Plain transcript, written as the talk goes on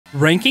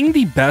Ranking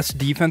the best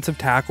defensive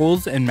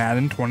tackles in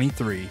Madden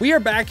 23. We are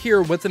back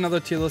here with another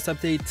tier list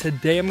update.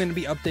 Today I'm going to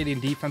be updating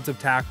defensive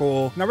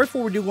tackle. Now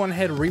before we do go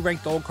ahead and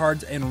re-rank the old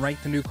cards and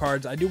rank the new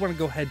cards, I do want to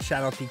go ahead and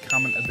shout out the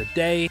comment of the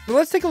day. But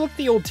let's take a look at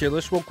the old tier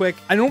list real quick.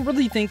 I don't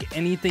really think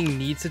anything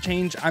needs to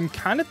change. I'm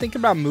kind of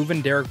thinking about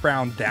moving Derrick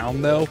Brown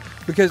down though,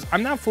 because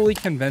I'm not fully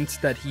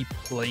convinced that he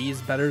plays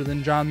better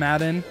than John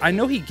Madden. I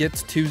know he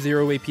gets 2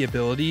 0 AP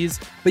abilities,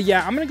 but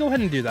yeah, I'm going to go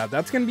ahead and do that.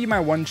 That's going to be my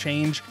one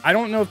change. I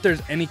don't know if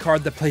there's any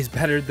card that plays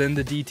better than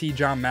the DT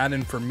John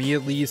Madden for me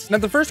at least. Now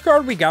the first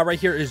card we got right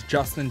here is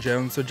Justin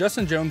Jones. So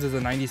Justin Jones is a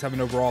 97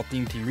 overall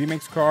Theme Team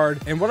Remix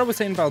card. And what I was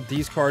saying about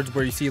these cards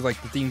where you see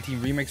like the Theme Team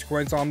Remix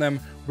coins on them,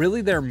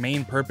 really their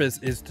main purpose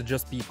is to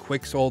just be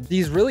quick sold.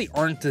 These really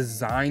aren't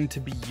designed to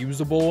be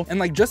usable. And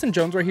like Justin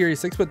Jones right here,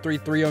 he's 6'3",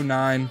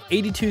 309,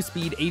 82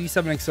 speed,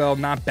 87 XL,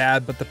 not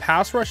bad, but the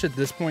pass rush at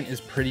this point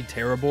is pretty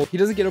terrible. He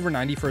doesn't get over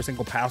 90 for a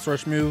single pass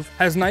rush move.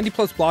 Has 90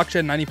 plus block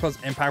shed, 90 plus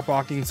impact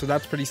blocking, so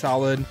that's pretty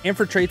solid. And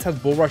for traits has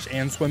bull rush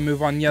and swim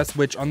move on yes,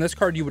 which on this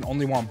card you would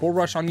only want bull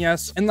rush on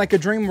yes. In like a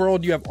dream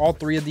world, you have all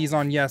three of these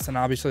on yes, and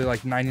obviously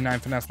like 99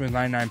 finesse moves,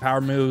 99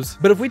 power moves.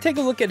 But if we take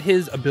a look at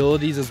his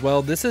abilities as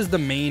well, this is the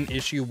main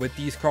issue with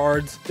these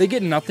cards. They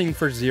get nothing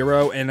for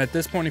 0, and at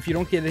this point if you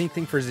don't get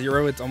anything for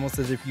 0, it's almost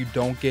as if you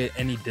don't get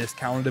any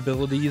discounted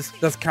abilities.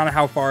 That's kind of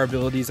how far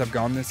abilities have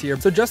gone this year.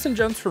 So Justin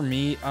Jones for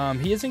me,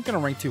 he isn't going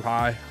to rank too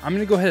high. I'm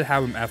going to go ahead and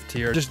have him F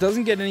tier. Just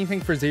doesn't get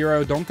anything for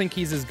 0. Don't think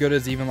he's as good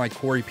as even like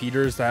Corey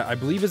Peters, that I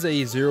believe is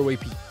a 0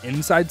 AP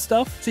inside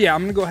stuff. So yeah,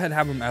 I'm going to go ahead and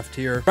have him F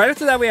tier. Right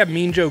after that we have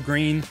Mean Joe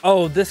Green.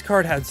 Oh, this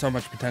card had so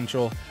much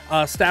potential.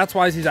 Stats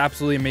wise, he's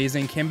absolutely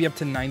amazing. Can be up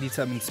to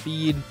 97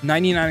 speed,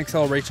 99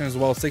 acceleration as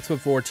well,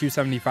 6'4",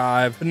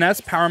 275. Finesse,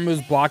 power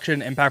moves, block shed,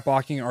 and impact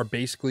blocking are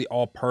basically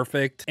all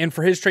perfect. And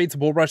for his traits,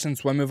 bull rush and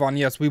swim move on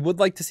yes. We would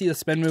like to see the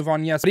spin move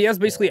on yes, but he has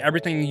basically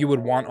everything you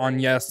would want on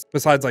yes,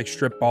 besides like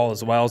strip ball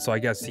as well. So I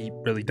guess he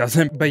really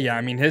doesn't. But yeah,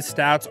 I mean, his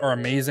stats are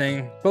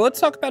amazing. But let's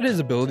talk about his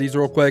abilities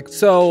real quick.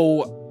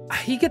 So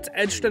he gets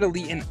edged at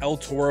elite in El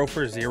Toro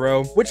for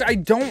 0, which I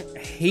don't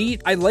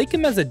hate. I like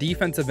him as a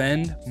defensive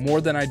end more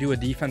than I do a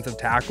defensive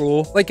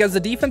tackle. Like as a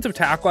defensive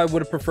tackle, I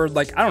would have preferred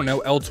like, I don't know,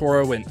 El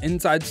Toro and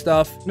inside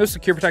stuff. No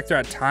secure protector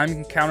at time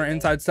can counter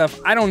inside stuff.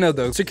 I don't know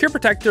though. Secure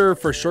protector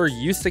for sure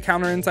used to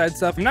counter inside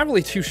stuff. I'm not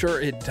really too sure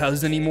it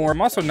does anymore.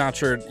 I'm also not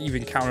sure it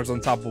even counters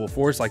unstoppable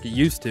force like it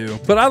used to,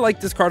 but I like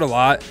this card a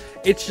lot.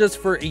 It's just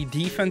for a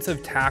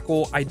defensive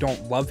tackle, I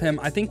don't love him.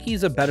 I think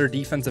he's a better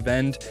defensive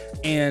end,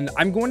 and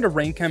I'm going to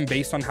rank him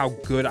based on how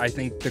good I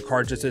think the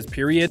card just is,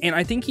 period. And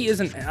I think he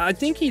isn't, I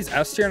think he's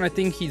S tier, and I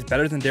think he's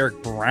better than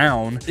Derrick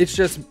Brown. It's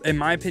just, in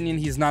my opinion,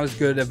 he's not as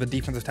good of a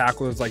defensive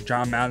tackle as like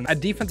John Madden. At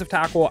defensive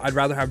tackle, I'd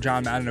rather have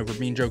John Madden over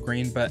Mean Joe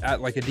Green, but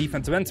at like a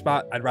defensive end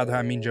spot, I'd rather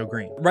have Mean Joe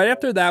Green. Right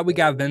after that, we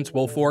got Vince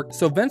Wilfork.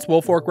 So Vince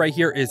Wilfork right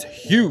here is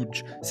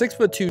huge.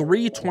 6'2",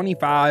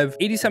 325,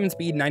 87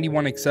 speed,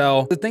 91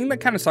 XL. The thing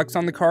that kind of sucks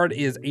on the card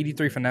is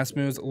 83 finesse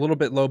moves, a little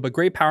bit low, but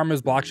great power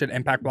moves, block shed,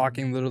 impact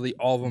blocking, literally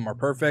all of them are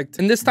perfect.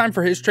 And this time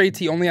for his traits,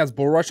 he only has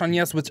bull rush on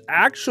yes, which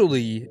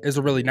actually is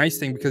a really nice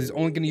thing because he's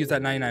only going to use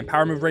that 99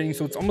 power move rating.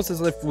 So it's almost as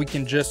if we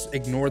can just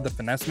ignore the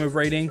finesse move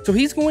rating. So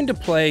he's going to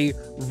play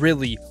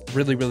really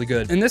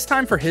good. And this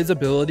time for his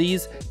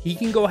abilities, he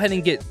can go ahead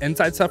and get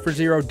inside stuff for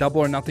 0,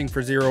 double or nothing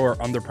for 0,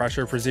 or under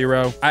pressure for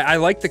 0. I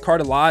like the card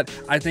a lot.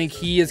 I think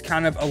he is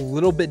kind of a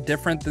little bit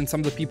different than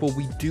some of the people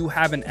we do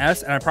have in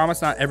S, and I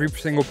promise not every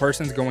single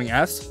person's going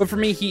S, but for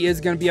me, he is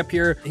going to be up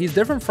here. He's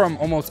different from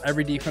almost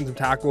every defensive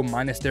tackle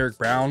minus Derrick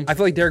Brown. I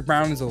feel like Derrick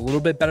Brown is a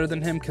little bit better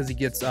than him because he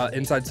gets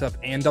inside stuff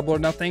and double or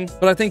nothing,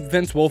 but I think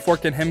Vince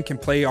Wilfork and him can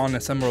play on a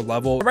similar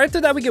level. Right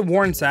after that, we get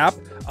Warren Sapp.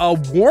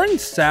 Warren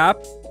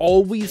Sapp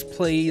always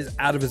plays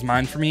out of his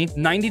mind for me.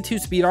 92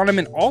 speed on him,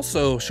 and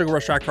also Sugar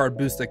Rush Shot Card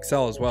boost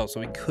Excel as well, so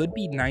he could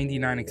be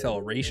 99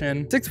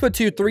 acceleration.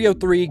 6'2",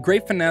 303,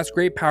 great finesse,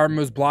 great power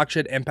moves, block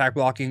shed, impact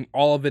blocking,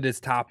 all of it is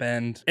top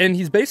end. And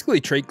he's basically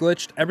trait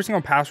glitched. Every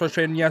single pass rush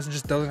trait in yes,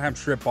 just doesn't have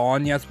strip ball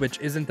on yes, which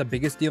isn't the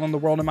biggest deal in the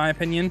world in my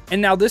opinion.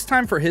 And now this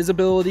time for his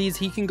abilities,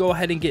 he can go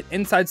ahead and get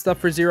inside stuff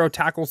for 0,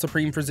 tackle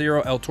supreme for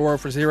 0, El Toro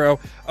for 0.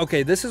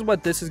 Okay, this is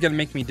what this is going to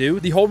make me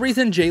do. The whole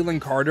reason Jalen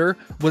Carter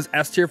was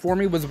S tier for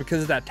me was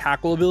because of that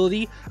tackle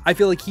ability. I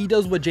feel like he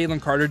does what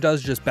Jalen Carter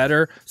does, just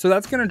better. So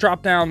that's going to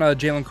drop down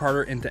Jalen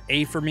Carter into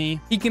A for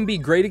me. He can be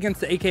great against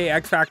the AKA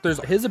X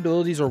Factors. His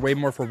abilities are way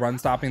more for run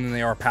stopping than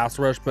they are pass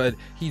rush, but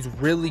he's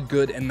really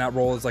good in that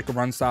role as like a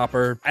run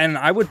stopper. And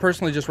I would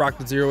personally just rock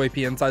the 0 AP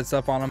inside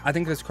stuff on him. I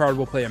think this card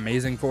will play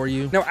amazing for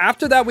you. Now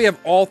after that, we have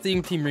all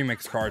Theme Team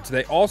Remix cards.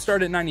 They all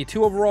start at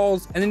 92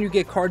 overalls, and then you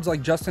get cards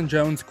like Justin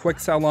Jones,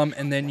 quick sell them,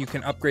 and then you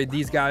can upgrade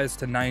these guys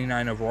to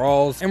 99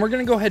 overalls. And we're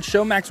going to go ahead and show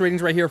show max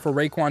ratings right here for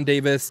Raekwon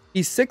Davis.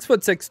 He's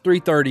 6'6",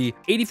 330,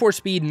 84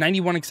 speed,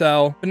 91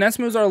 excel. Finesse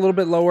moves are a little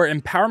bit lower,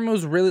 and power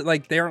moves really,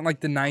 like, they aren't like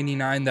the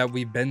 99 that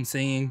we've been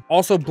seeing.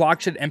 Also, block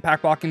shed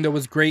impact blocking though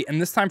was great,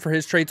 and this time for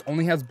his traits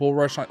only has bull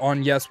rush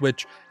on yes,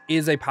 which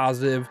is a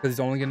positive because he's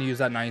only going to use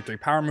that 93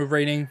 power move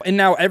rating. And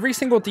now every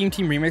single Theme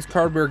Team Remix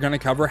card we're going to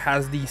cover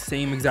has the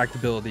same exact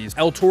abilities.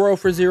 El Toro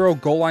for 0,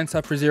 goal line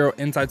stuff for 0,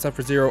 inside stuff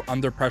for 0,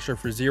 under pressure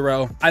for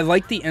 0. I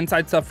like the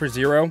inside stuff for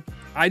 0.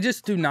 I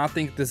just do not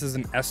think this is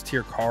an S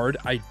tier card.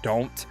 I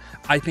don't.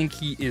 I think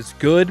he is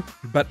good,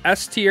 but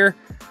S tier,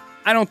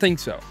 I don't think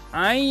so.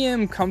 I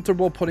am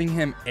comfortable putting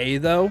him A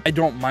though. I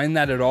don't mind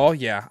that at all.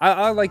 Yeah,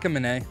 I like him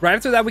in A. Right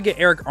after that, we get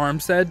Arik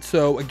Armstead.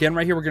 So again,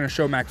 right here, we're going to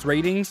show max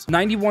ratings.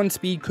 91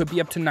 speed, could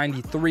be up to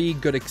 93.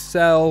 Good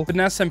excel.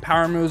 Finesse and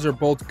power moves are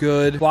both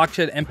good. Block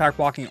shed, impact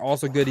blocking,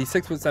 also good. He's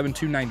 6'7",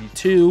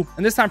 292.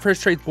 And this time for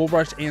his traits, bull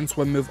rush and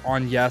swim move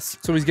on yes.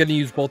 So he's going to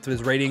use both of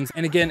his ratings.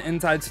 And again,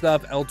 inside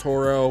stuff, El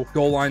Toro,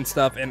 goal line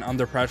stuff, and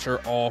under pressure,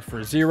 all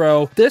for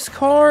 0. This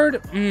card,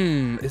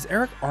 is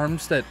Arik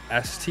Armstead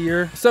S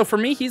tier? So for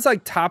me, he's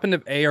like top end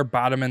of A or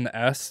bottom in the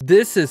S.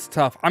 This is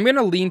tough. I'm going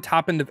to lean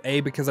top end of A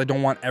because I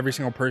don't want every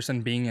single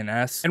person being an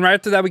S. And right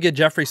after that, we get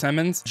Jeffrey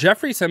Simmons.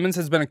 Jeffrey Simmons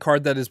has been a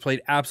card that has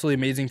played absolutely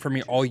amazing for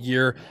me all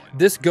year.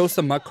 This Ghost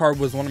of Muck card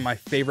was one of my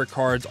favorite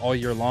cards all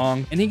year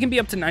long. And he can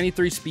be up to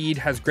 93 speed,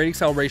 has great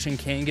acceleration,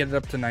 can get it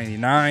up to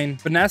 99.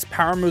 Finesse,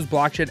 power moves,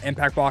 block shed,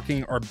 impact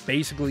blocking are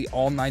basically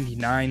all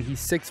 99. He's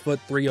 6'3",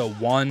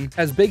 301.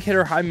 Has big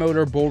hitter, high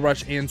motor, bull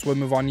rush, and swim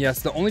move on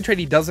yes. The only trait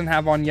he doesn't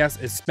have on yes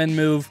is spin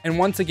move. And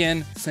once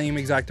again, same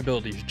exact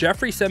abilities.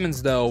 Jeffrey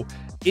Simmons, though,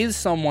 is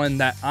someone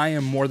that I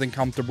am more than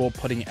comfortable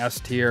putting S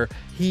tier.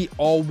 He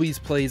always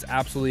plays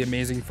absolutely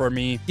amazing for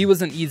me. He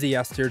was an easy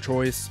S tier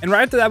choice. And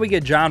right after that, we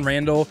get John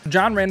Randall.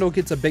 John Randall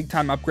gets a big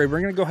time upgrade. We're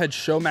going to go ahead,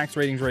 show max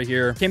ratings right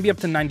here. Can be up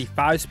to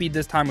 95 speed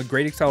this time with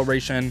great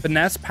acceleration.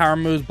 Finesse, power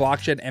moves, block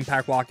shed,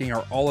 impact blocking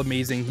are all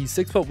amazing. He's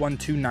 6'1",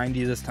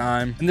 290 this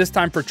time. And this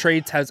time for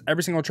traits, has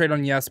every single trait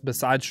on yes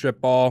besides strip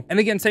ball. And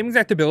again, same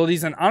exact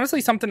abilities. And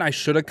honestly, something I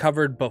should have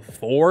covered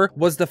before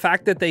was the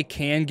fact that they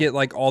can get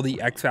like all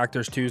the X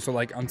factors too. So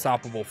like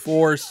unstoppable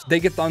force. They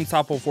get the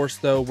unstoppable force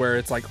though, where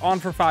it's like on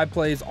for 5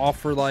 plays, off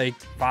for like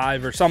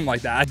 5 or something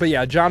like that. But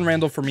yeah, John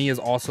Randall for me is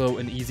also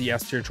an easy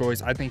S tier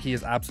choice. I think he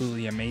is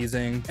absolutely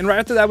amazing. And right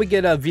after that, we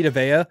get Vita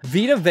Vea.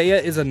 Vita Vea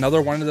is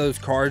another one of those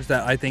cards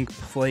that I think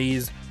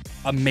plays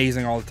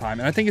amazing all the time,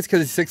 and I think it's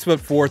because he's 6'4",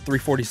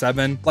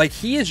 347. Like,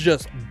 he is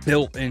just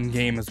built in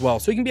game as well.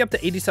 So he can be up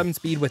to 87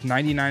 speed with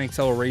 99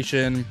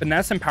 acceleration.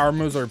 Finesse and power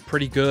moves are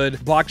pretty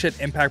good. Block shed,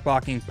 impact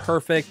blocking,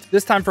 perfect.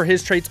 This time for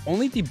his traits,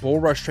 only the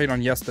bull rush trait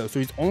on yes though, so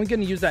he's only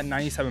going to use that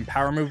 97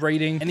 power move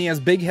rating, and he has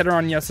big hitter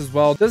on yes as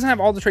well. Doesn't have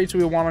all the traits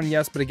we want on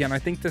yes, but again, I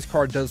think this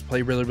card does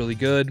play really, really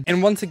good,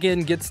 and once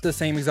again gets the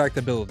same exact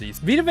abilities.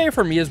 Vita Vea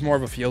for me is more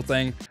of a feel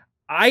thing.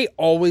 I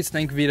always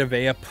think Vita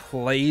Vea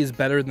plays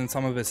better than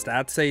some of his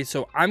stats say,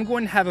 so I'm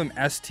going to have him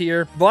S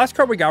tier. The last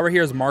card we got right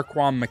here is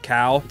Marquand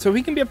McCall. So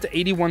he can be up to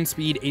 81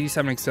 speed,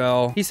 87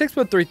 excel. He's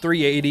 6'3",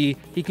 380.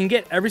 He can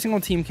get every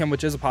single team chem,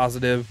 which is a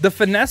positive. The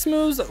finesse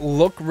moves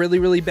look really,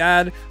 really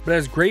bad, but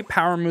has great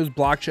power moves,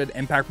 block shed,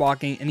 impact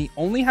blocking, and he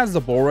only has the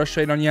bull rush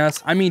trait on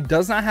yes. I mean,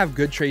 does not have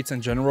good traits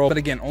in general, but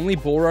again, only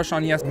bull rush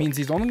on yes means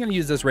he's only going to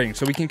use this rating.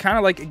 So we can kind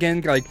of like,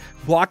 again, like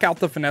block out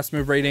the finesse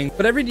move rating,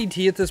 but every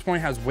DT at this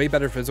point has way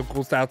better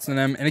physical stats than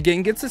him, and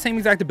again gets the same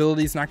exact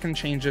abilities. Not going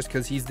to change just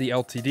because he's the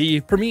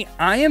LTD. For me,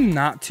 I am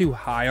not too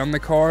high on the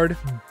card.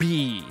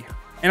 B.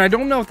 And I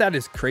don't know if that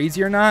is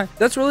crazy or not.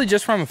 That's really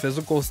just from a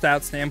physical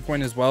stat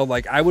standpoint as well.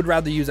 Like, I would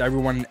rather use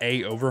everyone in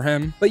A over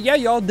him. But yeah,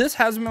 y'all, this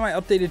has been my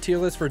updated tier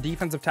list for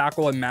defensive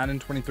tackle and Madden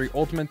 23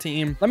 Ultimate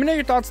Team. Let me know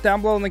your thoughts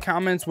down below in the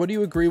comments. What do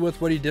you agree with?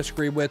 What do you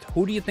disagree with?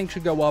 Who do you think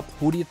should go up?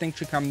 Who do you think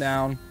should come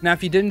down? Now,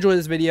 if you did enjoy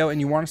this video and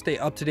you want to stay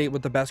up to date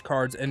with the best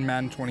cards in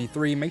Madden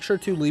 23, make sure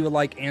to leave a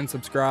like and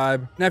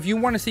subscribe. Now, if you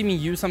want to see me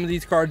use some of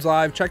these cards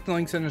live, check the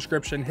links in the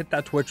description. Hit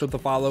that Twitch with a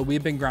follow.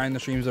 We've been grinding the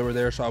streams over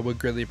there, so I would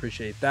greatly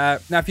appreciate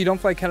that. Now, if you don't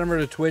feel like head over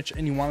to Twitch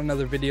and you want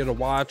another video to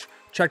watch,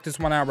 check this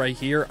one out right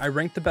here. I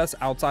rank the best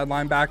outside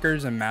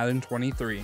linebackers in Madden 23.